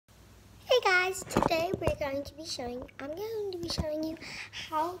guys, today I'm going to be showing you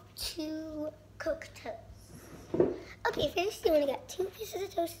how to cook toast. Okay, first you want to get 2 pieces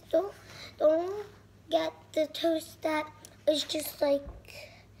of toast. Don't get the toast that is just like,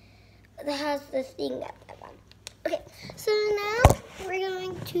 that has the thing at the bottom. Okay, so now we're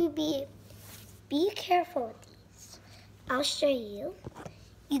going to be careful with these. I'll show you.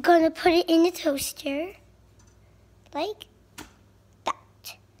 You're going to put it in the toaster, like that.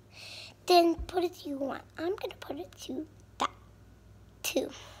 Then put it to you want. I'm going to put it to that, 2.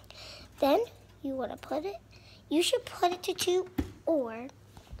 Then you want to put it, you should put it to 2 or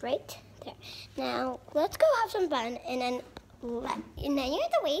right there. Now, let's go have some fun, and then you're in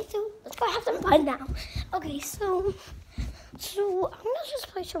the way, so let's go have some fun now. Okay, so I'm going to just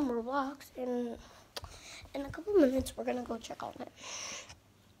play some Roblox, and in a couple minutes, we're going to go check on it.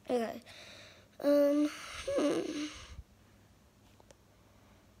 Okay.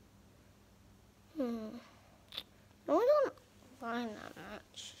 No, I don't mind that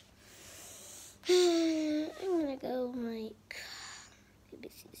much. I'm gonna go like maybe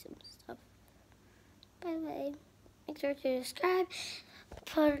see some stuff. By the way, make sure to subscribe,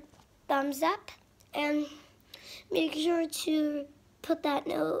 put a thumbs up, and make sure to put that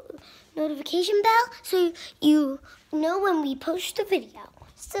notification bell so you know when we post a video.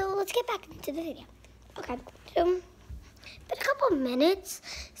 So let's get back into the video. Okay, so been a couple minutes,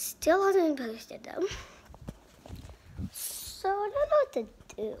 still hasn't been posted though. So I don't know what to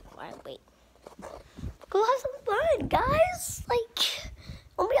do. Wait. Go have some fun, guys. Like,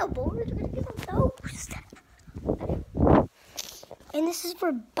 don't be on board. We're gonna get some toast. Okay. And this is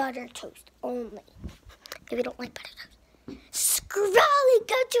for butter toast only. If you don't like butter toast, scroll and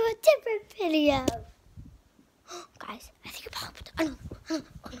go to a different video. Guys, I think about it. I know.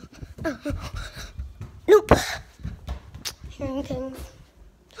 Nope. Hearing things.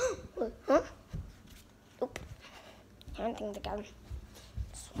 Wait, huh? Nope. Hearing things again.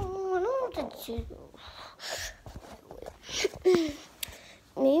 So I don't know what to do.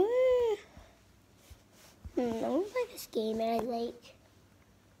 Maybe I don't like this game and I like.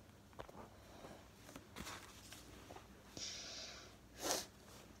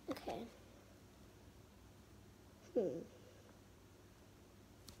 Okay.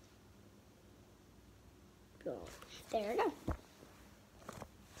 There we go.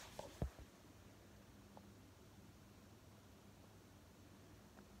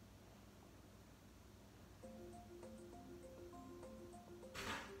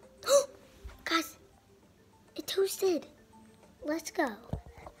 Guys, it toasted. Let's go.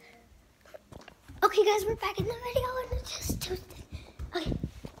 Okay, guys, we're back in the video and it just toasted. Okay.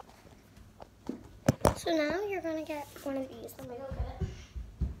 So now you're gonna get one of these. Let me go get it.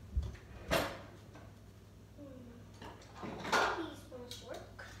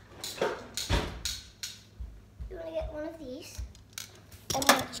 You want to get one of these, and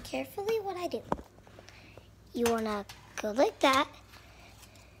watch carefully what I do. You want to go like that,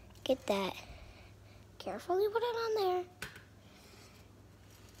 get that, carefully put it on there.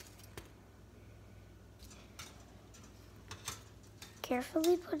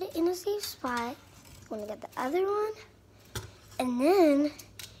 Carefully put it in a safe spot. You want to get the other one, and then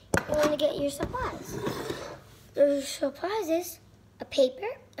you want to get your supplies. Your supplies is a plate,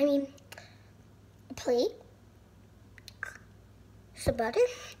 some butter,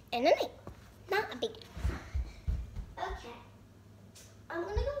 and a knife. Not a big. Okay. I'm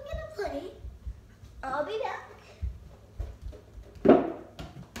gonna go get a plate. I'll be back.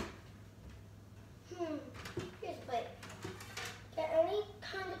 Here's a plate. Get any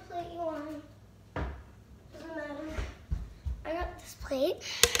kind of plate you want. Doesn't matter. I got this plate.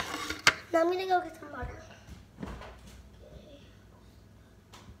 Now I'm gonna go get some butter.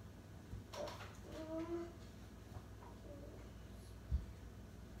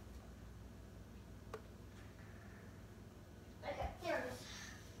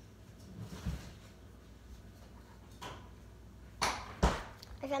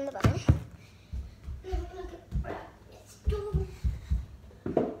 I found the butter.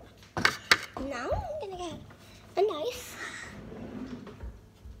 Now I'm gonna get a knife.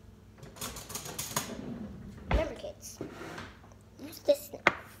 Remember, kids, use this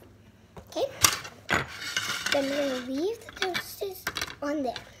knife. Okay? Then we're gonna leave the toasters on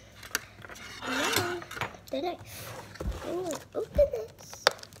there. Now the knife. I'm gonna open this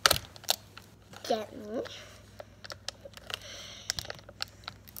gently.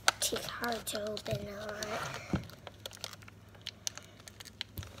 It's hard to open it.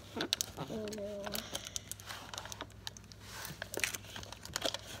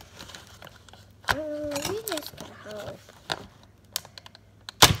 We just gonna help.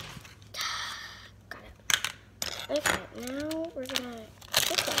 Okay, now we're gonna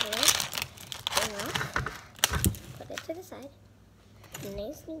put butter, bring off, put it to the side.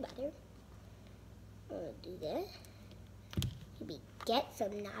 Nice new butter. I'm gonna do that. Maybe get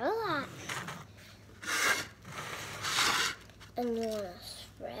some, not a lot. And you wanna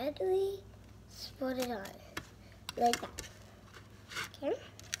spread it on, like that. Okay?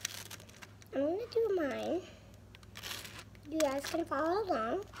 I'm gonna do mine. You guys can follow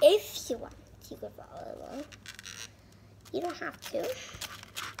along if you want. You can follow along. You don't have to.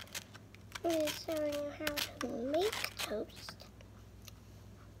 I'm just showing you how to make toast.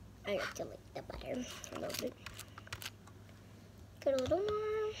 I like to lick the butter a little bit. Put a little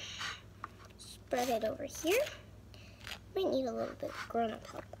more. Spread it over here. Might need a little bit of grown-up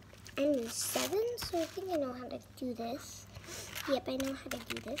help. I'm 7, so I think I know how to do this. Yep, I know how to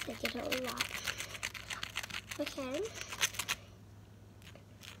do this. I did it a lot. Okay.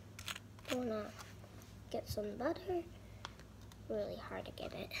 I wanna get some butter. Really hard to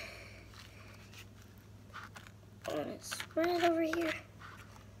get it. I wanna spread it over here.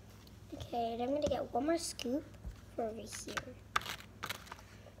 Okay, and I'm gonna get one more scoop for over here.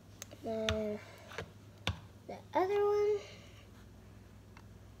 Then the other one.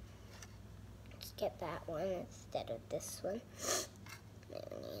 Let's get that one instead of this one. I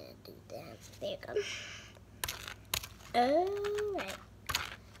need to do that. There you go. Alright.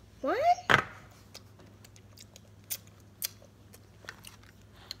 One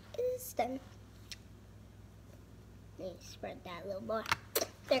is done. Let me spread that a little more.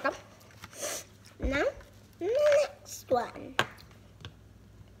 There you go. Now, the next one.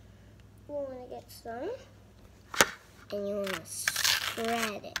 You want to get some, and you want to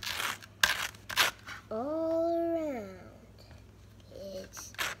spread it all around.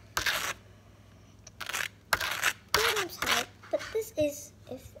 It's grown-up's height, but this is,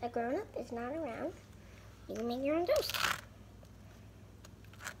 if a grown-up is not around, you can make your own toast.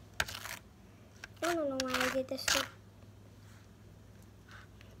 I don't know why I did this one.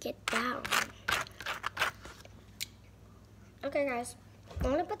 Get that one. Okay, guys,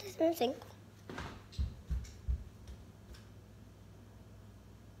 I'm gonna put this in the sink.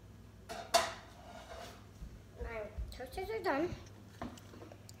 My toasters are done.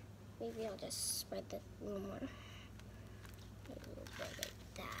 Maybe I'll just spread the little more. Maybe a little bit like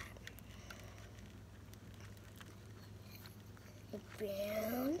that.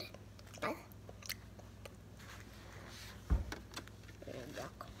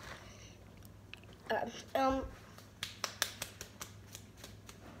 Around.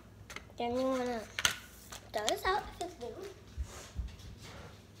 Then you wanna throw this out if it's new.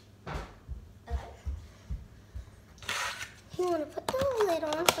 Okay. You wanna put the lid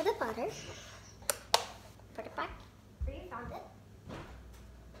on for the butter. Put it back where you found it.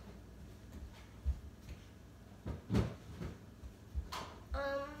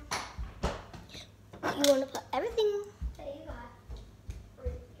 You wanna put everything that you got.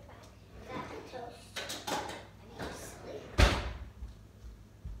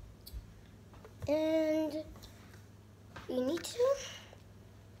 And you need to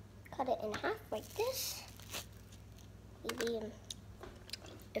cut it in half like this. Maybe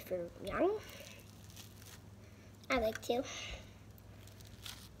if you're young, I like to.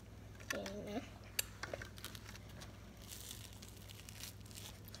 And,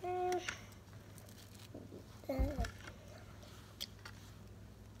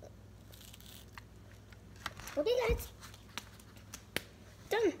 okay, guys.